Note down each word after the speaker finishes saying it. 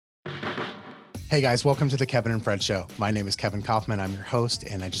Hey guys, welcome to the Kevin and Fred Show. My name is Kevin Kaufman. I'm your host,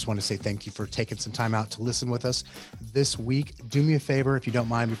 and I just want to say thank you for taking some time out to listen with us this week. Do me a favor, if you don't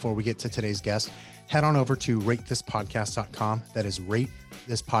mind, before we get to today's guest, head on over to ratethispodcast.com. That is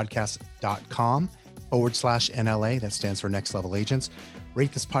ratethispodcast.com/NLA. That stands for Next Level Agents.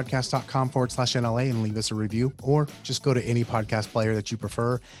 ratethispodcast.com/NLA and leave us a review, or just go to any podcast player that you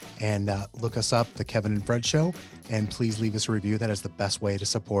prefer and look us up, The Kevin and Fred Show, and please leave us a review. That is the best way to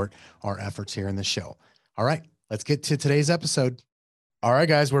support our efforts here in the show. All right, let's get to today's episode. All right,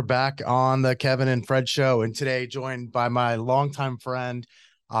 guys, we're back on The Kevin and Fred Show, and today joined by my longtime friend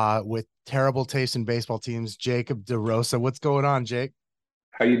with terrible taste in baseball teams, Jacob DaRosa. What's going on, Jake?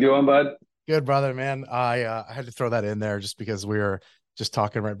 How you doing, bud? Good, brother, man. I had to throw that in there just because we were just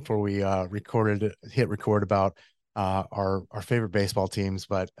talking right before we hit record about our favorite baseball teams.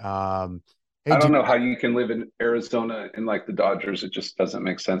 But hey, I don't know how you can live in Arizona and like the Dodgers. It just doesn't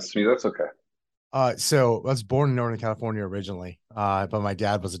make sense to me. That's okay. So I was born in Northern California originally, but my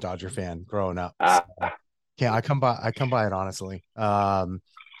dad was a Dodger fan growing up. So, Ah, yeah, I come by it honestly.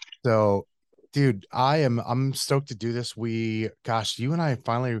 So dude, I'm stoked to do this. You and I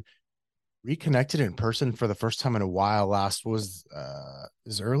finally reconnected in person for the first time in a while. Last was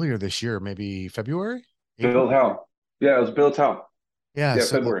earlier this year, maybe February, April. Bill How? Yeah, it was Bill How. Yeah, Yeah,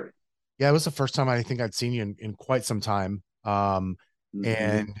 so February. yeah, it was the first time I think I'd seen you in quite some time. And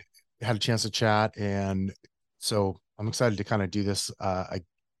Hmm. had a chance to chat, and so I'm excited to kind of do this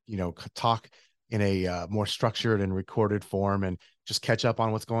talk in a more structured and recorded form, and just catch up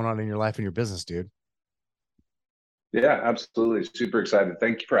on what's going on in your life and your business, dude. Yeah, absolutely. Super excited.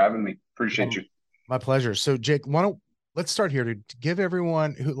 Thank you for having me. Appreciate Um, you. my pleasure. So Jake, why don't let's start here to give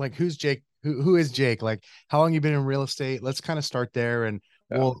everyone who's Jake, who is Jake, like how long you been in real estate. Let's kind of start there, and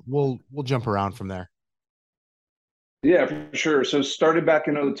Yeah. we'll jump around from there. Yeah, for sure. So started back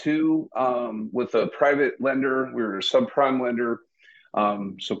in '02 with a private lender. We were a subprime lender.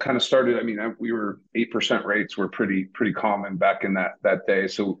 So kind of started, we were 8% rates were pretty common back in that day.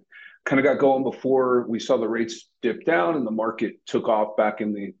 So kind of got going before we saw the rates dip down and the market took off back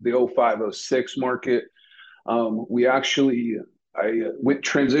in the '05, '06 market. We actually I went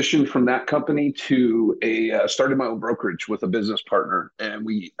transitioned from that company to a started my own brokerage with a business partner, and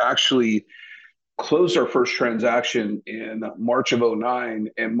we actually closed our first transaction in March of '09.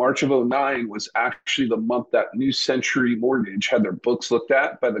 And March of '09 was actually the month that New Century Mortgage had their books looked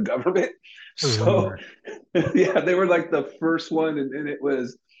at by the government. I So, remember. yeah, they were like the first one. And it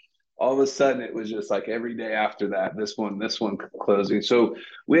was all of a sudden, it was just like every day after that, this one closing. So,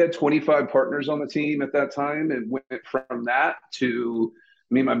 we had 25 partners on the team at that time and went from that to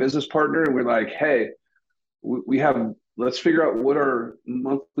me and my business partner. And we're like, hey, we have let's figure out what our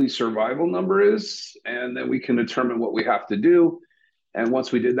monthly survival number is, and then we can determine what we have to do. And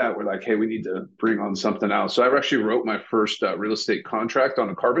once we did that, we're like, hey, we need to bring on something else. So I actually wrote my first real estate contract on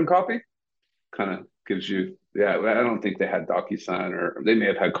a carbon copy. Kind of gives you, yeah, I don't think they had DocuSign, or they may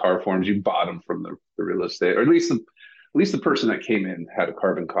have had car forms. You bought them from the real estate, or at least the person that came in had a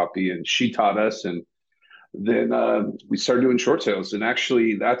carbon copy, and she taught us. And then we started doing short sales. And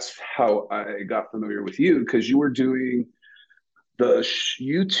actually, that's how I got familiar with you, because you were doing the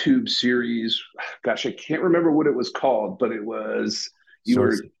YouTube series. Gosh, I can't remember what it was called, but it was, you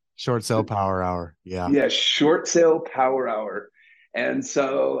Short were, short sale power hour. Yeah. yeah, short sale power hour. And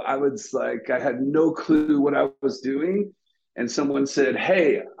so I was like, I had no clue what I was doing. And someone said,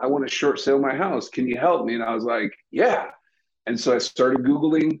 hey, I want to short sale my house. Can you help me? And I was like, yeah. And so I started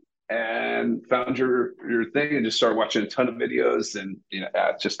Googling and found your thing and just started watching a ton of videos, and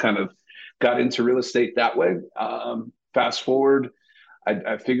I just kind of got into real estate that way. Fast forward,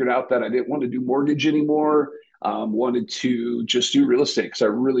 I figured out that I didn't want to do mortgage anymore. Wanted to just do real estate because I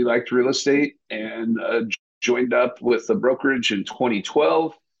really liked real estate, and joined up with a brokerage in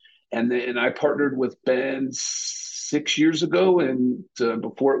 2012. And then I partnered with Ben 6 years ago, and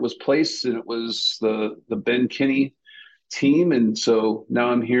before it was Place, and it was the Ben Kinney team. And so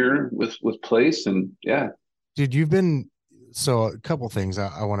now I'm here with Place, and yeah. Dude, you've been so a couple things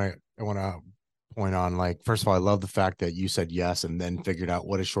I want to point on. Like, first of all, I love the fact that you said yes and then figured out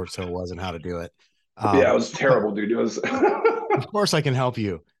what a short sale was and how to do it. Yeah, Um, it was terrible, dude. It was of course I can help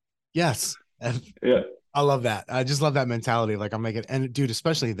you. Yes. yeah. I love that. I just love that mentality. Like, I'm making, and dude,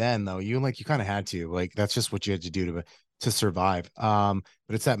 especially then though, you kind of had to, like, that's just what you had to do to survive. But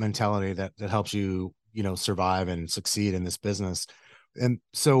it's that mentality that helps you, survive and succeed in this business. And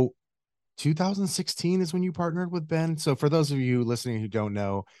so 2016 is when you partnered with Ben. So for those of you listening who don't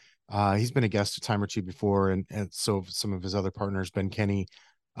know, he's been a guest a time or two before, and so some of his other partners, Ben Kenny,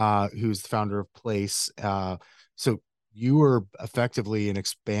 who's the founder of Place. So you were effectively an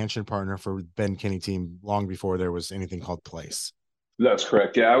expansion partner for Ben Kinney team long before there was anything called Place. That's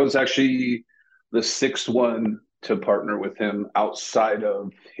correct. Yeah, I was actually the sixth one to partner with him outside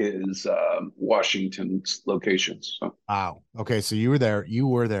of his Washington's locations. So Wow. Okay, so you were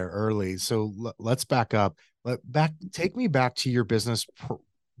there early. So let's back up. Take me back to your business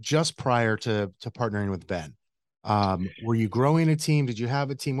just prior to partnering with Ben. Were you growing a team? Did you have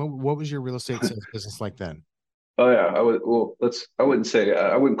a team? What was your real estate sales business like then? oh yeah, I would. Well, let's. I wouldn't say.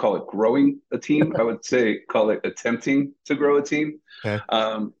 I wouldn't call it growing a team. I would say call it attempting to grow a team. Okay.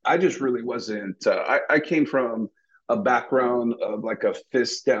 I just really wasn't. I came from a background of like a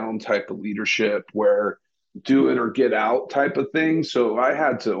fist down type of leadership where do it or get out type of thing. So I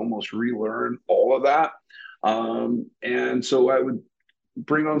had to almost relearn all of that. And so I would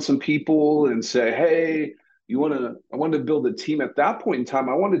bring on some people and say, hey, I wanted to build a team at that point in time.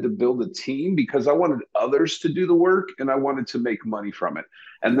 I wanted to build a team because I wanted others to do the work and I wanted to make money from it.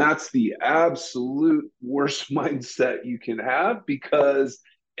 And that's the absolute worst mindset you can have because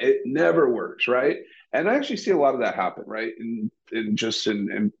it never works, right? And I actually see a lot of that happen, right? And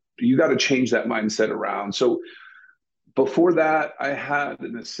you got to change that mindset around. So before that, I had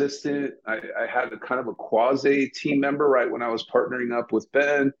an assistant. I had a kind of a quasi team member right when I was partnering up with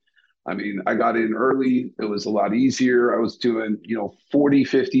Ben. I mean, I got in early. It was a lot easier. I was doing, 40,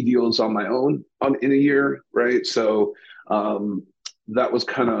 50 deals on my own in a year, right? So that was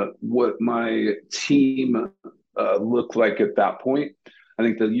kind of what my team looked like at that point. I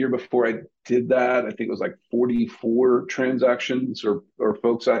think the year before I did that, I think it was like 44 transactions or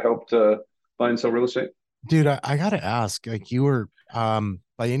folks I helped buy and sell real estate. Dude, I gotta ask, like you were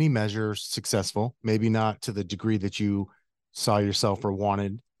by any measure successful, maybe not to the degree that you saw yourself or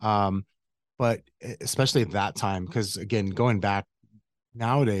wanted. But especially at that time, because again, going back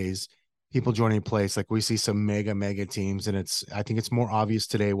nowadays, people joining a place like we see some mega teams, and I think it's more obvious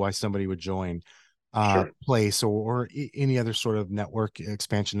today why somebody would join Sure. place or any other sort of network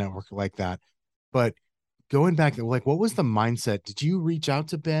expansion network like that. But going back, like, what was the mindset? Did you reach out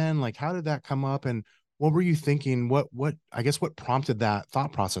to Ben? Like, how did that come up? And what were you thinking? I guess, what prompted that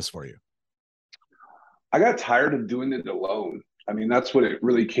thought process for you? I got tired of doing it alone. I mean, that's what it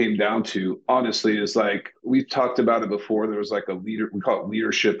really came down to, honestly, is like we've talked about it before. There was like a leader, we call it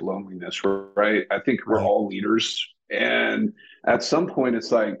leadership loneliness, right? I think we're Right. all leaders. And at some point,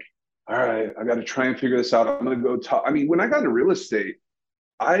 it's like, all right, I got to try and figure this out. I'm going to go talk. I mean, when I got into real estate,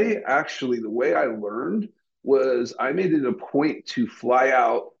 I actually, the way I learned was I made it a point to fly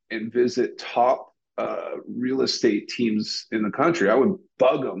out and visit top real estate teams in the country. I would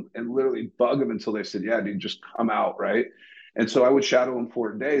bug them and literally bug them until they said, yeah, dude, just come out. Right. And so I would shadow them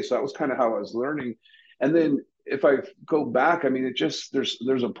for a day. So that was kind of how I was learning. And then if I go back, I mean, it just,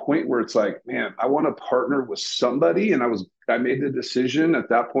 there's a point where it's like, man, I want to partner with somebody. And I made the decision at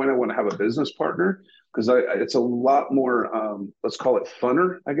that point, I want to have a business partner because it's a lot more let's call it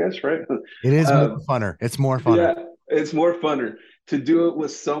funner, I guess, right? It is more uh, funner. It's more funner. yeah, it's more funner to do it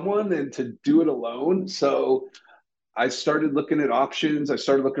with someone than to do it alone. So I started looking at options. I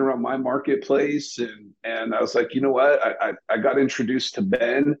started looking around my marketplace, and I was like, you know what? I got introduced to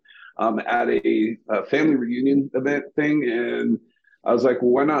Ben at a family reunion event thing, and I was like,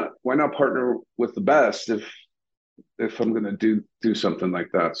 well, why not partner with the best if I'm going to do something like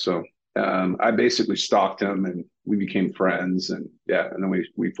that. So I basically stalked him, and we became friends, and yeah, and then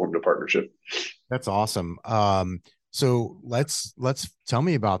we formed a partnership. That's awesome. So let's tell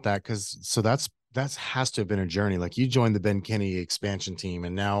me about that because that's has to have been a journey. Like you joined the Ben Kinney expansion team,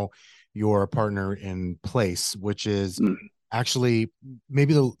 and now you're a partner in place, which is Mm. actually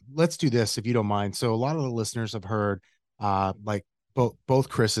let's do this if you don't mind. So a lot of the listeners have heard like both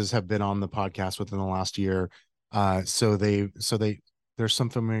Chris's have been on the podcast within the last year. So they there's some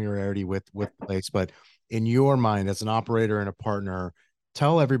familiarity with place, but in your mind as an operator and a partner,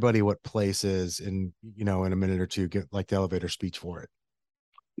 tell everybody what place is in a minute or two, get like the elevator speech for it.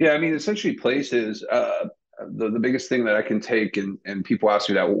 Yeah, I mean, essentially, places. The biggest thing that I can take, and people ask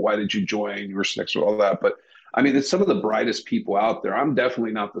me that, well, why did you join University next to all that? But I mean, it's some of the brightest people out there. I'm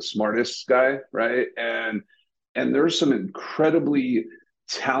definitely not the smartest guy, right? And there's some incredibly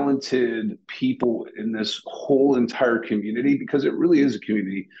talented people in this whole entire community because it really is a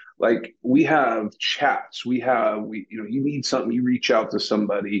community. Like we have chats, you need something, you reach out to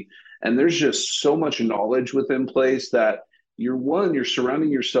somebody, and there's just so much knowledge within place that you're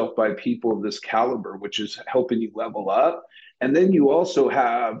surrounding yourself by people of this caliber, which is helping you level up. And then you also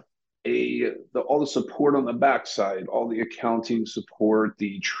have all the support on the backside, all the accounting support,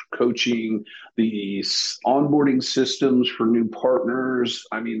 the coaching, the onboarding systems for new partners.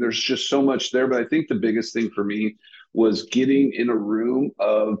 I mean, there's just so much there. But I think the biggest thing for me was getting in a room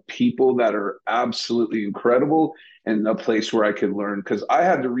of people that are absolutely incredible and a place where I could learn, because I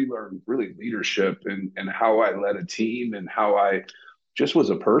had to relearn really leadership and how I led a team and how I just was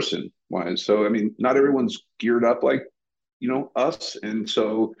a person. So, I mean, not everyone's geared up like, us. And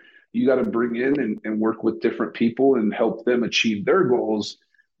so you got to bring in and work with different people and help them achieve their goals,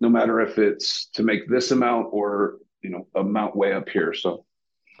 no matter if it's to make this amount or, amount way up here. So,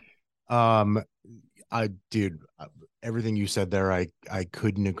 Um, dude, everything you said there, I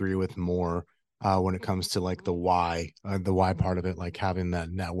couldn't agree with more. When it comes to like the why part of it, like having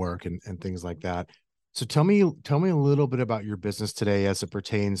that network and things like that. So tell me a little bit about your business today as it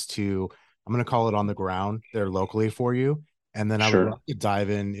pertains to, I'm going to call it on the ground there locally for you. And then I would love sure. to dive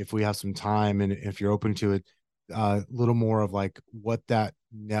in if we have some time and if you're open to it, a little more of like what that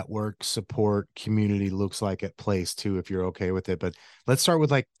network support community looks like at place too, if you're okay with it. But let's start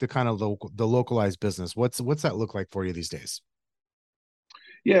with like the kind of the localized business. What's that look like for you these days?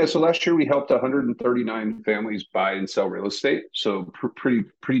 Yeah, so last year we helped 139 families buy and sell real estate. So pretty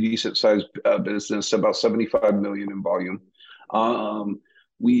decent sized business, about 75 million in volume. Um,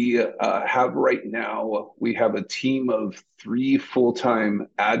 we have right now we have a team of three full time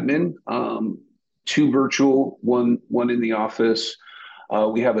admin, two virtual, one in the office.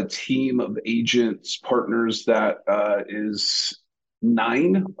 We have a team of agents partners that is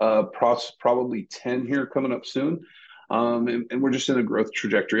nine, probably 10 here coming up soon. And we're just in a growth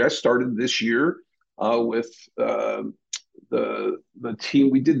trajectory. I started this year with the team.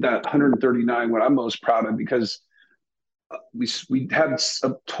 We did that 139. What I'm most proud of, because we had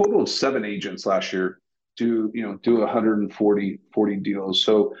a total of seven agents last year do 140 deals.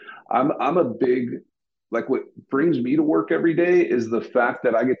 So I'm a big, like, what brings me to work every day is the fact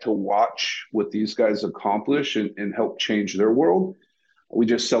that I get to watch what these guys accomplish and help change their world. We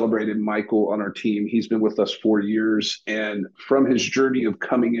just celebrated Michael on our team. He's been with us 4 years. And from his journey of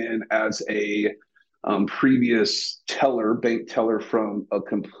coming in as a previous teller, bank teller from a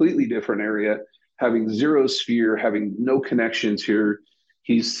completely different area, having zero sphere, having no connections here,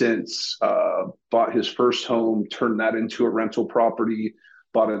 he's since bought his first home, turned that into a rental property,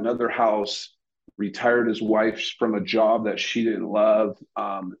 bought another house, retired his wife from a job that she didn't love.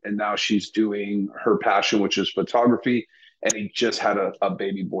 And now she's doing her passion, which is photography, and he just had a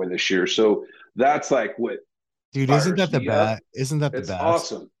baby boy this year. So that's like what Dude, isn't fires that the me up. best? Isn't that the It's best?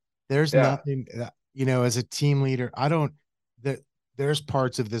 awesome. There's Yeah. nothing as a team leader, I don't that there's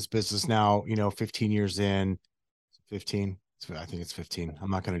parts of this business now, 15 years in, 15. I think it's 15.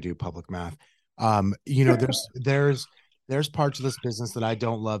 I'm not going to do public math. There's parts of this business that I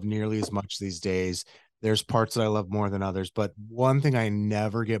don't love nearly as much these days. There's parts that I love more than others, but one thing I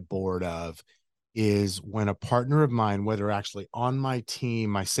never get bored of is when a partner of mine, whether actually on my team,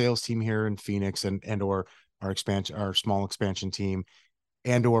 my sales team here in Phoenix and or our small expansion team,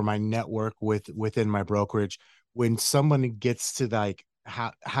 and or my network within my brokerage, when someone gets to like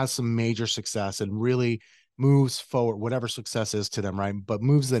has some major success and really moves forward, whatever success is to them, right, but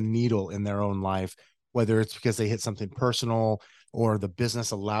moves the needle in their own life, whether it's because they hit something personal or the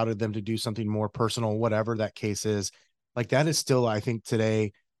business allowed them to do something more personal, whatever that case is, like that is still, I think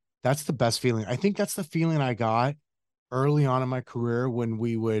today, that's the best feeling. I think that's the feeling I got early on in my career when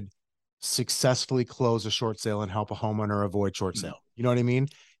we would successfully close a short sale and help a homeowner avoid short sale. You know what I mean?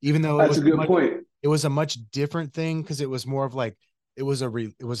 Even though That's a good point. it was a much different thing because it was more of like it was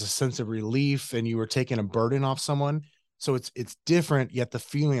a sense of relief and you were taking a burden off someone. So it's different, yet the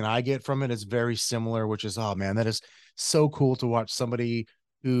feeling I get from it is very similar, which is, oh man, that is so cool to watch somebody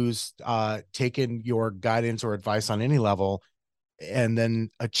who's taken your guidance or advice on any level and then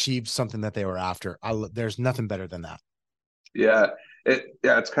achieve something that they were after. There's nothing better than that. Yeah.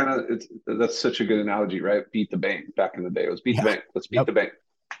 It's kind of, that's such a good analogy, right? Beat the bank. Back in the day, it was beat the Yeah. bank. Let's beat Yep. the bank.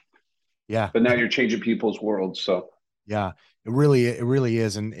 Yeah. But now you're changing people's worlds. So Yeah, it really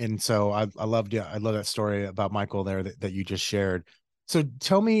is, and so I love that story about Michael there that you just shared. So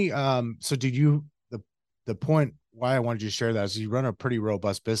tell me, so did you the point why I wanted you to share that is you run a pretty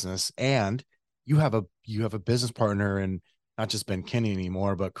robust business, and you have a business partner, and not just Ben Kinney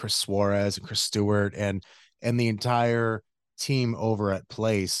anymore, but Chris Suarez and Chris Stewart and the entire team over at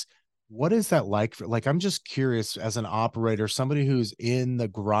Place. What is that like for, like, I'm just curious as an operator, somebody who's in the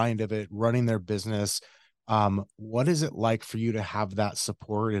grind of it, running their business, what is it like for you to have that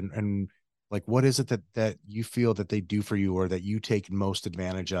support and like what is it that you feel that they do for you or that you take most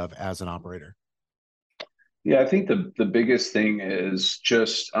advantage of as an operator? yeah, I think the biggest thing is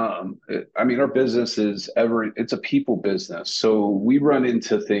just, I mean, our business is it's a people business. So we run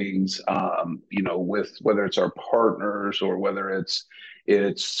into things, with whether it's our partners or whether it's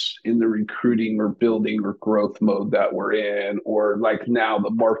it's in the recruiting or building or growth mode that we're in, or like now the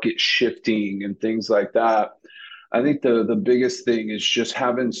market shifting and things like that. I think the biggest thing is just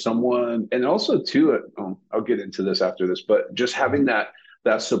having someone, and also too, I'll get into this after this, but just having that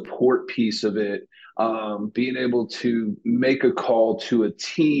support piece of it, being able to make a call to a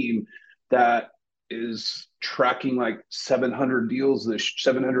team that is tracking like 700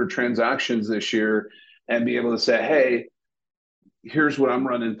 transactions this year, and be able to say, hey, here's what I'm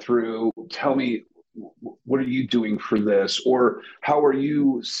running through. Tell me, what are you doing for this? Or how are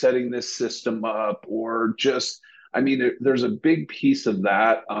you setting this system up? Or just, I mean, there's a big piece of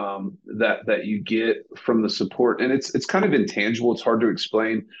that that you get from the support, and it's kind of intangible. It's hard to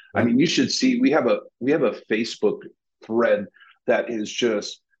explain. I Yep. mean, you should see we have a Facebook thread that is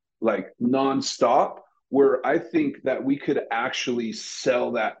just like nonstop, where I think that we could actually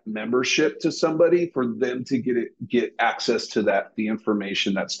sell that membership to somebody for them to get access to the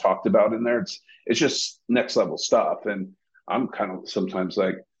information that's talked about in there. It's just next level stuff. And I'm kind of sometimes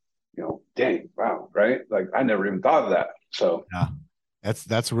like, dang, wow, right? Like I never even thought of that. So Yeah.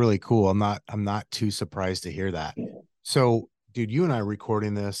 That's really cool. I'm not too surprised to hear that. So, dude, you and I are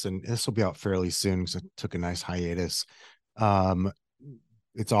recording this, and this will be out fairly soon because I took a nice hiatus. Um,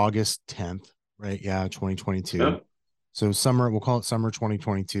 it's August 10th, right? Yeah, 2022. yeah, So summer, we'll call it summer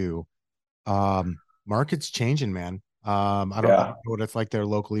 2022. Market's changing, man. I don't yeah. know what it's like there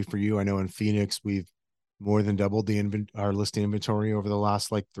locally for you. I know in Phoenix we've more than doubled our listing inventory over the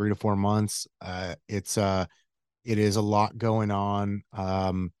last like 3 to 4 months. It is a lot going on.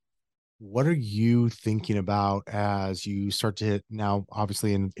 What are you thinking about as you start to hit now,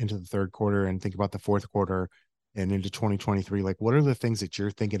 obviously into the third quarter, and think about the fourth quarter and into 2023? Like, what are the things that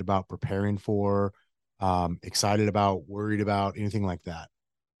you're thinking about preparing for, excited about, worried about, anything like that?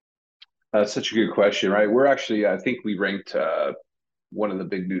 That's such a good question, right? We're actually, I think we ranked one of the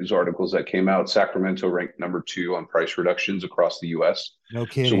big news articles that came out. Sacramento ranked number 2 on price reductions across the U.S. No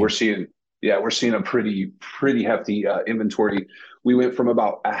So we're kidding. seeing, yeah, we're seeing a pretty hefty inventory. We went from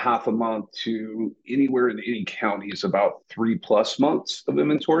about a half a month to anywhere in any counties about 3+ months of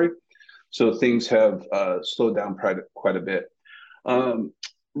inventory. So things have slowed down quite a bit. Um,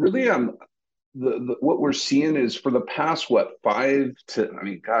 really, what we're seeing is for the past what 5 to, I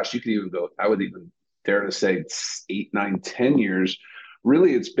mean, gosh, you could even go, I would even dare to say it's 8, 9, 10 years.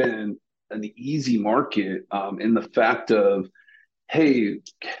 Really, it's been an easy market, in the fact of, hey,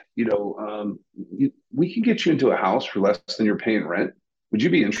 we can get you into a house for less than you're paying rent. Would you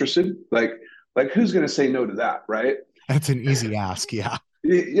be interested? Like who's going to say no to that, right? That's an easy ask. Yeah.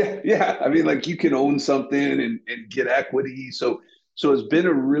 Yeah, yeah. I mean, like you can own something and get equity. So it's been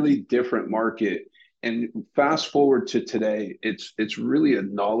a really different market. And fast forward to today, it's really a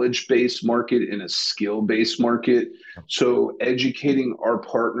knowledge-based market and a skill-based market. So educating our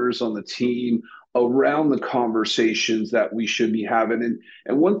partners on the team around the conversations that we should be having.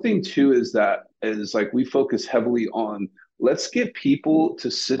 And one thing too is like we focus heavily on, let's get people to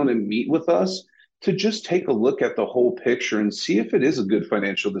sit down and meet with us to just take a look at the whole picture and see if it is a good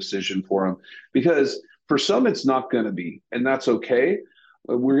financial decision for them. Because for some, it's not going to be, and that's okay.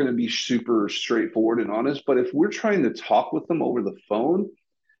 We're going to be super straightforward and honest. But if we're trying to talk with them over the phone,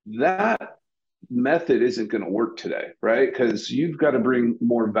 that method isn't going to work today, right? Because you've got to bring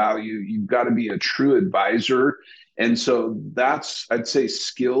more value. You've got to be a true advisor. And so that's, I'd say,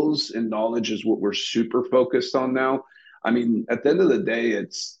 skills and knowledge is what we're super focused on now. I mean, at the end of the day,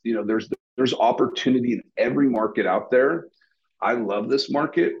 it's, there's opportunity in every market out there. I love this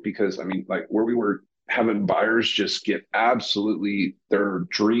market because, I mean, like where we were having buyers just get absolutely their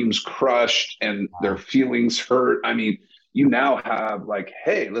dreams crushed and their Wow. feelings hurt. I mean, you now have like,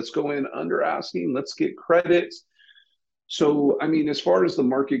 hey, let's go in under asking, let's get credits. So, I mean, as far as the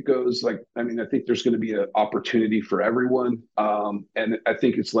market goes, like, I mean, I think there's going to be an opportunity for everyone, and I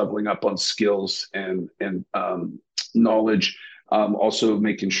think it's leveling up on skills and knowledge. Also,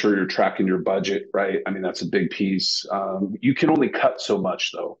 making sure you're tracking your budget, right? I mean, that's a big piece. You can only cut so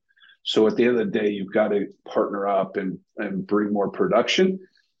much, though. So at the end of the day, you've got to partner up and bring more production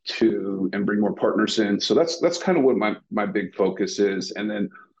and bring more partners in. So that's kind of what my big focus is. And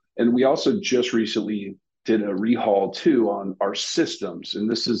we also just recently did a rehaul too on our systems. And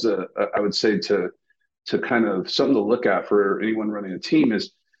this is I would say to kind of something to look at for anyone running a team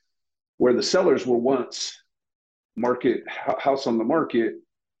is where the sellers were once market house on the market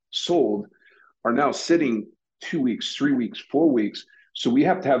sold are now sitting 2 weeks, 3 weeks, 4 weeks. So we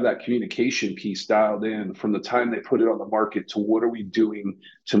have to have that communication piece dialed in from the time they put it on the market to what are we doing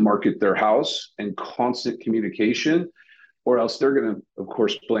to market their house, and constant communication, or else they're going to, of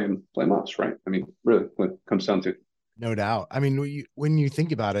course, blame us, right? I mean, really, what it comes down to. No doubt. I mean, when you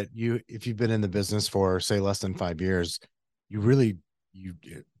think about it, if you've been in the business for say less than 5 years, you really you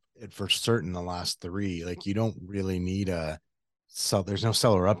for certain the last three, like you don't really need a sell. There's no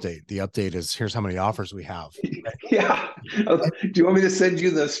seller update. The update is here's how many offers we have. Yeah. Do you want me to send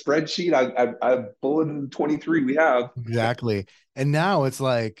you the spreadsheet? I've bulleted 23 we have. Exactly. And now it's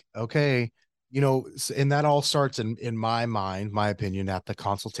like, okay, and that all starts in my mind, my opinion, at the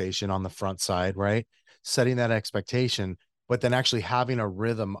consultation on the front side, right? Setting that expectation, but then actually having a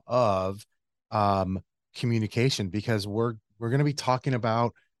rhythm of um communication because we're going to be talking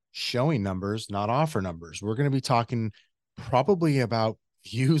about showing numbers, not offer numbers. We're going to be talking probably about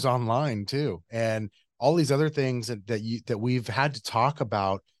views online too. And all these other things that we've had to talk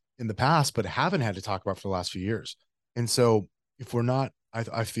about in the past, but haven't had to talk about for the last few years. And so if we're not,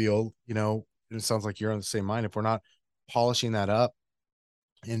 I feel, it sounds like you're on the same mind. If we're not polishing that up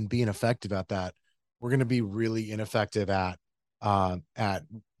and being effective at that, we're going to be really ineffective at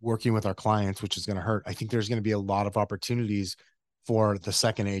working with our clients, which is going to hurt. I think there's going to be a lot of opportunities for the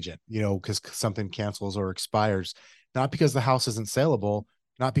second agent, because something cancels or expires, not because the house isn't saleable,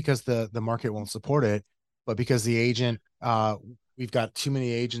 not because the market won't support it, but because the agent, we've got too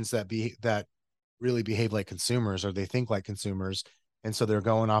many agents that really behave like consumers or they think like consumers. And so they're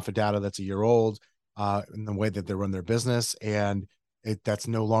going off of data that's a year old in the way that they run their business. And that's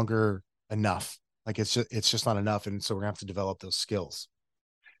no longer enough. Like it's just not enough. And so we're gonna have to develop those skills.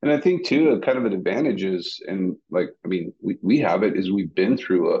 And I think too, kind of an advantage is, and like, I mean, we have it is we've been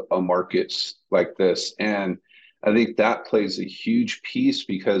through a markets like this. And I think that plays a huge piece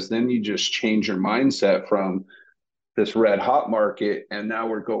because then you just change your mindset from this red hot market. And now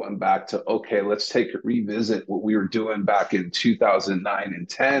we're going back to, okay, let's revisit what we were doing back in 2009 and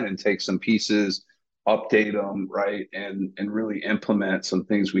 10 and take some pieces, update them, right. And really implement some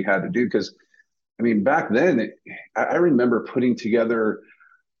things we had to do. Cause I mean, back then, I remember putting together,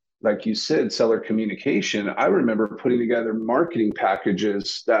 like you said, seller communication. I remember putting together marketing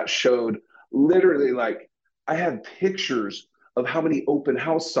packages that showed literally like I had pictures of how many open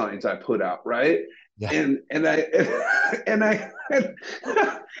house signs I put out, right? Yeah. And I and I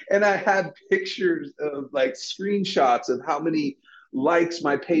and I had pictures of like screenshots of how many likes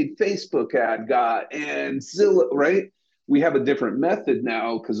my paid Facebook ad got and Zillow, right? We have a different method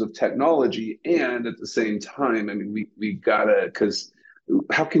now because of technology, and at the same time, I mean, we gotta because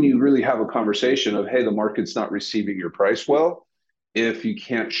how can you really have a conversation of, hey, the market's not receiving your price well, if you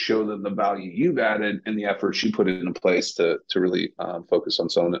can't show them the value you've added and the efforts you put into place to really focus on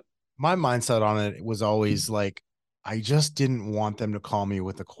selling it. My mindset on it was always like, I just didn't want them to call me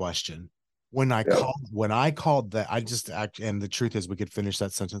with a question. Yep. When I called that, I just act, and the truth is we could finish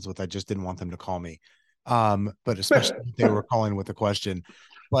that sentence with, I just didn't want them to call me. But especially if they were calling with a question.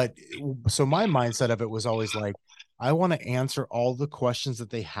 But so my mindset of it was always like, I want to answer all the questions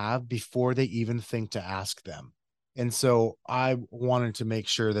that they have before they even think to ask them. And so I wanted to make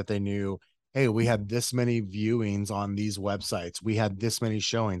sure that they knew, hey, we had this many viewings on these websites. We had this many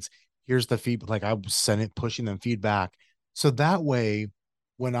showings. Here's the feedback. Like I was sending it, pushing them feedback. So that way,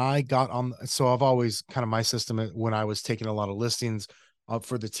 when I got on, so I've always kind of my system when I was taking a lot of listings up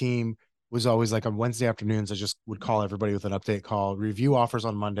for the team was always like on Wednesday afternoons, I just would call everybody with an update call, review offers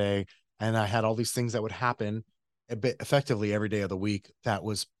on Monday. And I had all these things that would happen a bit effectively every day of the week that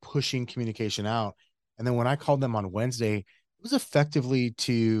was pushing communication out. And then when I called them on Wednesday, it was effectively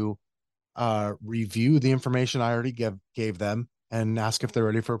to review the information I already gave them and ask if they're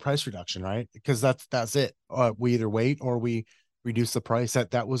ready for a price reduction, right? Because that's it. We either wait or we reduce the price.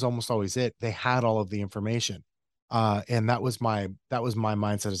 That was almost always it. They had all of the information. And that was my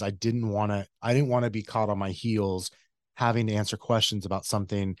mindset is I didn't want to be caught on my heels having to answer questions about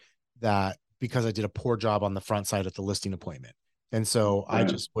something that because I did a poor job on the front side at the listing appointment. And so I Right.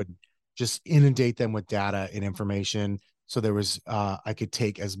 just would just inundate them with data and information so there was I could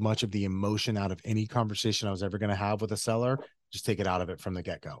take as much of the emotion out of any conversation I was ever going to have with a seller, just take it out of it from the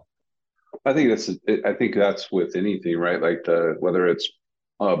get-go. I think that's with anything, right? Like the whether it's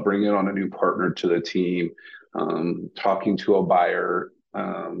bringing on a new partner to the team, talking to a buyer,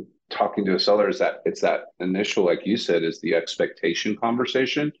 talking to a seller. Is that it's that initial, like you said, is the expectation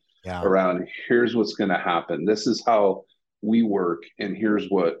conversation Yeah. around here's what's going to happen. This is how we work, and here's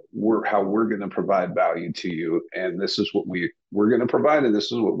what we're going to provide value to you, and this is what we're going to provide, and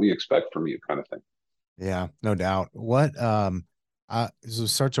this is what we expect from you, kind of thing. Yeah, no doubt. What so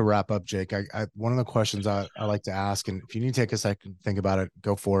start to wrap up, Jake. One of the questions I like to ask, and if you need to take a second to think about it,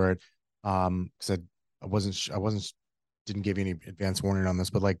 go for it. Because I didn't give you any advance warning on this,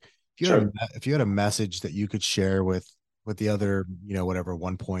 but like Sure. if you had a message that you could share with the other, whatever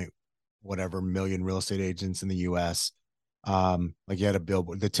whatever million real estate agents in the US. Like you had a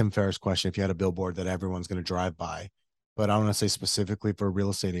billboard, the Tim Ferriss question, if you had a billboard that everyone's going to drive by, but I want to say specifically for real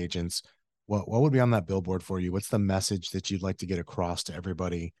estate agents, what would be on that billboard for you? What's the message that you'd like to get across to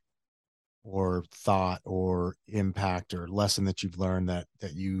everybody, or thought or impact or lesson that you've learned that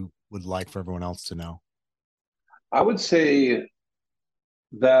you would like for everyone else to know? I would say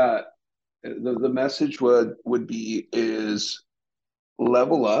that the message would be is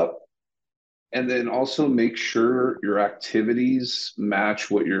level up, and then also make sure your activities match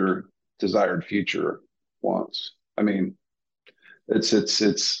what your desired future wants. I mean,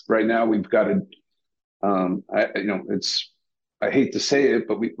 it's right now we've got to it's I hate to say it,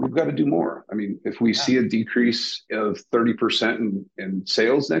 but we've got to do more. I mean, if we Yeah. see a decrease of 30% in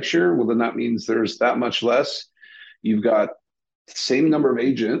sales next year, well, then that means there's that much less. You've got the same number of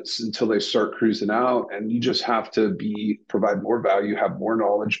agents until they start cruising out, and you just have to provide more value, have more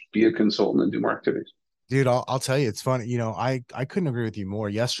knowledge, be a consultant, and do more activities. Dude, I'll tell you, it's funny. I couldn't agree with you more.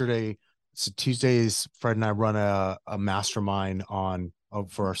 Yesterday, so Tuesdays, Fred and I run a mastermind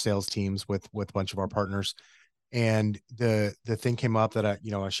for our sales teams with a bunch of our partners. And the thing came up that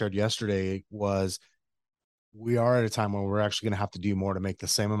I shared yesterday was we are at a time where we're actually going to have to do more to make the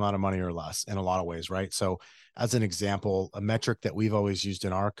same amount of money or less in a lot of ways, right? So, as an example, a metric that we've always used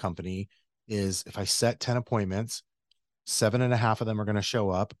in our company is if I set 10 appointments, seven and a half of them are going to show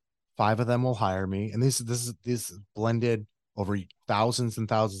up, five of them will hire me. And this is blended over thousands and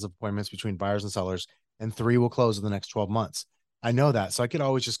thousands of appointments between buyers and sellers, and three will close in the next 12 months. I know that. So I could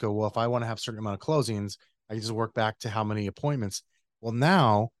always just go, well, if I want to have a certain amount of closings, I can just work back to how many appointments. Well,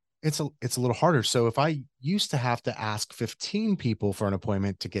 now it's a little harder. So if I used to have to ask 15 people for an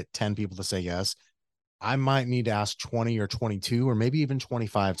appointment to get 10 people to say yes, I might need to ask 20 or 22 or maybe even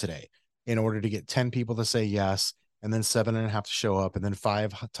 25 today in order to get 10 people to say yes, and then seven and a half to show up, and then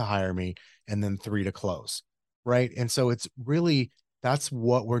five to hire me, and then three to close. Right. And so it's really, that's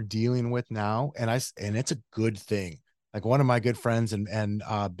what we're dealing with now. And it's a good thing. Like one of my good friends and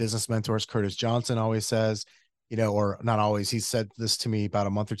business mentors, Curtis Johnson, always says, or not always, he said this to me about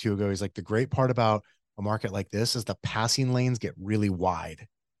a month or two ago. He's like, the great part about a market like this is the passing lanes get really wide.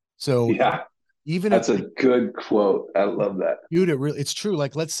 So Yeah, even if that's a good quote. I love that. dude, it's true.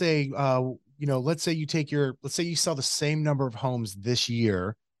 Like, let's say you sell the same number of homes this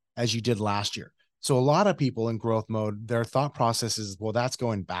year as you did last year. So a lot of people in growth mode, their thought process is, well, that's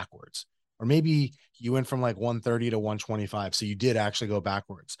going backwards. Or maybe you went from like 130 to 125. So you did actually go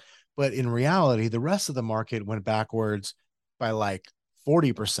backwards. But in reality, the rest of the market went backwards by like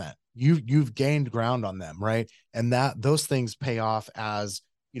 40%. You've gained ground on them, right? And that those things pay off as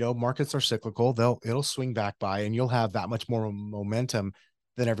markets are cyclical. It'll swing back by, and you'll have that much more momentum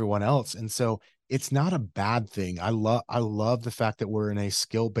than everyone else. And so it's not a bad thing. I love the fact that we're in a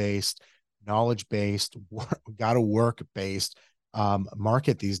skill based, knowledge based, got to work based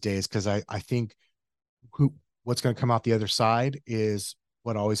market these days. Because I think what's going to come out the other side is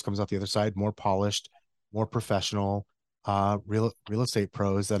what always comes out the other side: more polished, more professional, real estate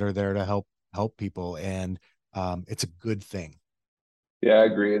pros that are there to help people, and it's a good thing. Yeah, I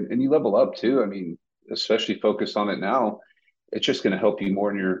agree. And you level up too. I mean, especially focus on it now. It's just going to help you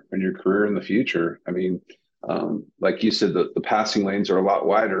more in your career in the future. I mean, like you said, the passing lanes are a lot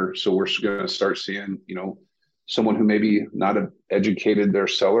wider, so we're going to start seeing, someone who maybe not have educated their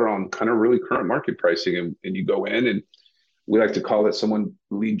seller on kind of really current market pricing, and you go in, and we like to call it someone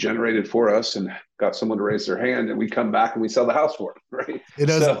lead generated for us and got someone to raise their hand, and we come back and we sell the house for them, right? It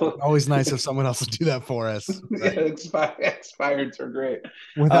is So always nice if someone else will do that for us, yeah, right? expireds are great.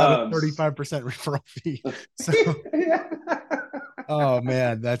 Without a Um, 35% referral fee. So, yeah. oh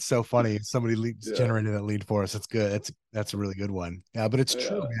man, that's so funny. Somebody leads Yeah, generated that lead for us. That's good. That's a really good one. Yeah, but it's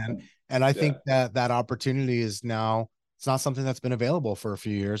true, yeah, man. And I yeah, think that opportunity is now, it's not something that's been available for a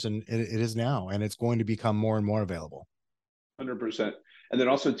few years, and it is now, and it's going to become more and more available. 100%. And then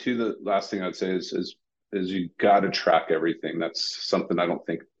also too, the last thing I'd say is you got to track everything. That's something I don't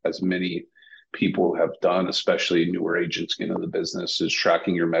think as many people have done, especially newer agents into the business, is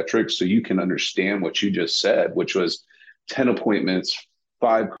tracking your metrics so you can understand what you just said, which was 10 appointments,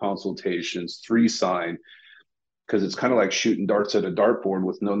 five consultations, three sign, because it's kind of like shooting darts at a dartboard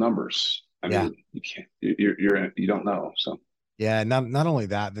with no numbers. I Yeah. mean, you can't, you don't know. So Yeah, not only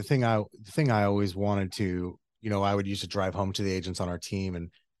that, the thing I always wanted to, I would use to drive home to the agents on our team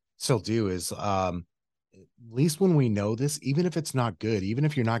and still do is at least when we know this, even if it's not good, even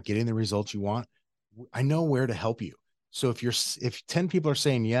if you're not getting the results you want, I know where to help you. So if 10 people are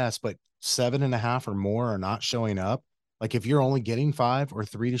saying yes, but seven and a half or more are not showing up, like if you're only getting five or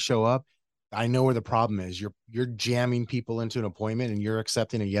three to show up, I know where the problem is. You're jamming people into an appointment and you're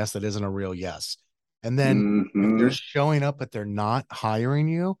accepting a yes that isn't a real yes. And then if they're Mm-hmm. showing up but they're not hiring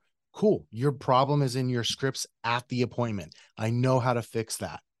you, cool. Your problem is in your scripts at the appointment. I know how to fix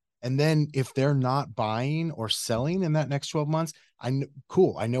that. And then if they're not buying or selling in that next 12 months,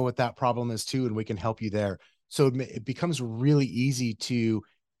 cool. I know what that problem is too, and we can help you there. So it becomes really easy to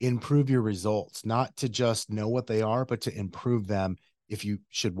improve your results, not to just know what they are, but to improve them if you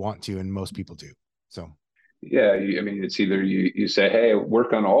should want to, and most people do. So Yeah, I mean, it's either you say, hey,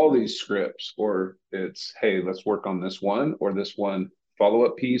 work on all these scripts, or it's, hey, let's work on this one or this one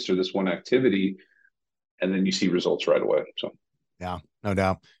follow-up piece or this one activity, and then you see results right away. So yeah, no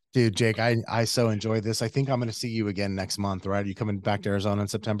doubt. Dude, Jake, I so enjoyed this. I think I'm going to see you again next month, right? Are you coming back to Arizona in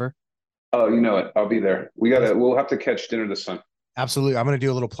September? oh, you know it. I'll be there. We'll have to catch dinner this time. Absolutely. I'm going to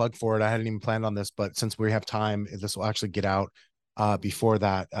do a little plug for it. I hadn't even planned on this, but since we have time, this will actually get out before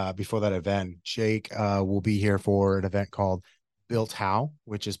that event. Jake will be here for an event called Built How,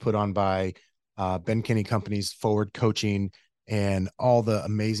 which is put on by Ben Kinney Company's Forward Coaching and all the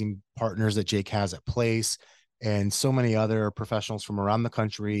amazing partners that Jake has at Place and so many other professionals from around the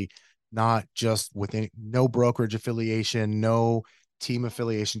country, not just within no brokerage affiliation, no team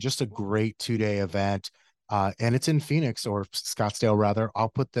affiliation, just a great 2-day event. And it's in Phoenix or Scottsdale, rather.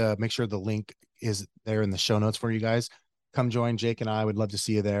 I'll make sure the link is there in the show notes for you guys. Come join Jake and I. Would love to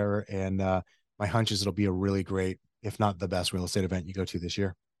see you there. And my hunch is it'll be a really great, if not the best real estate event you go to this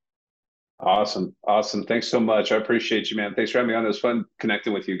year. Awesome. Awesome. Thanks so much. I appreciate you, man. Thanks for having me on. It was fun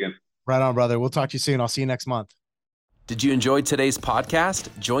connecting with you again. Right on, brother. We'll talk to you soon. I'll see you next month. Did you enjoy today's podcast?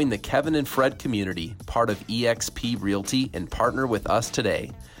 Join the Kevin and Fred community, part of eXp Realty, and partner with us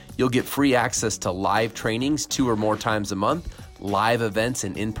today. You'll get free access to live trainings 2 or more times a month, live events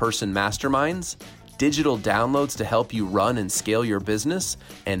and in-person masterminds, digital downloads to help you run and scale your business,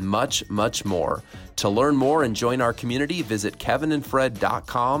 and much, much more. To learn more and join our community, visit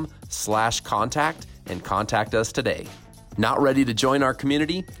kevinandfred.com/contact and contact us today. Not ready to join our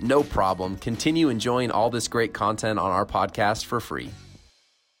community? No problem. Continue enjoying all this great content on our podcast for free.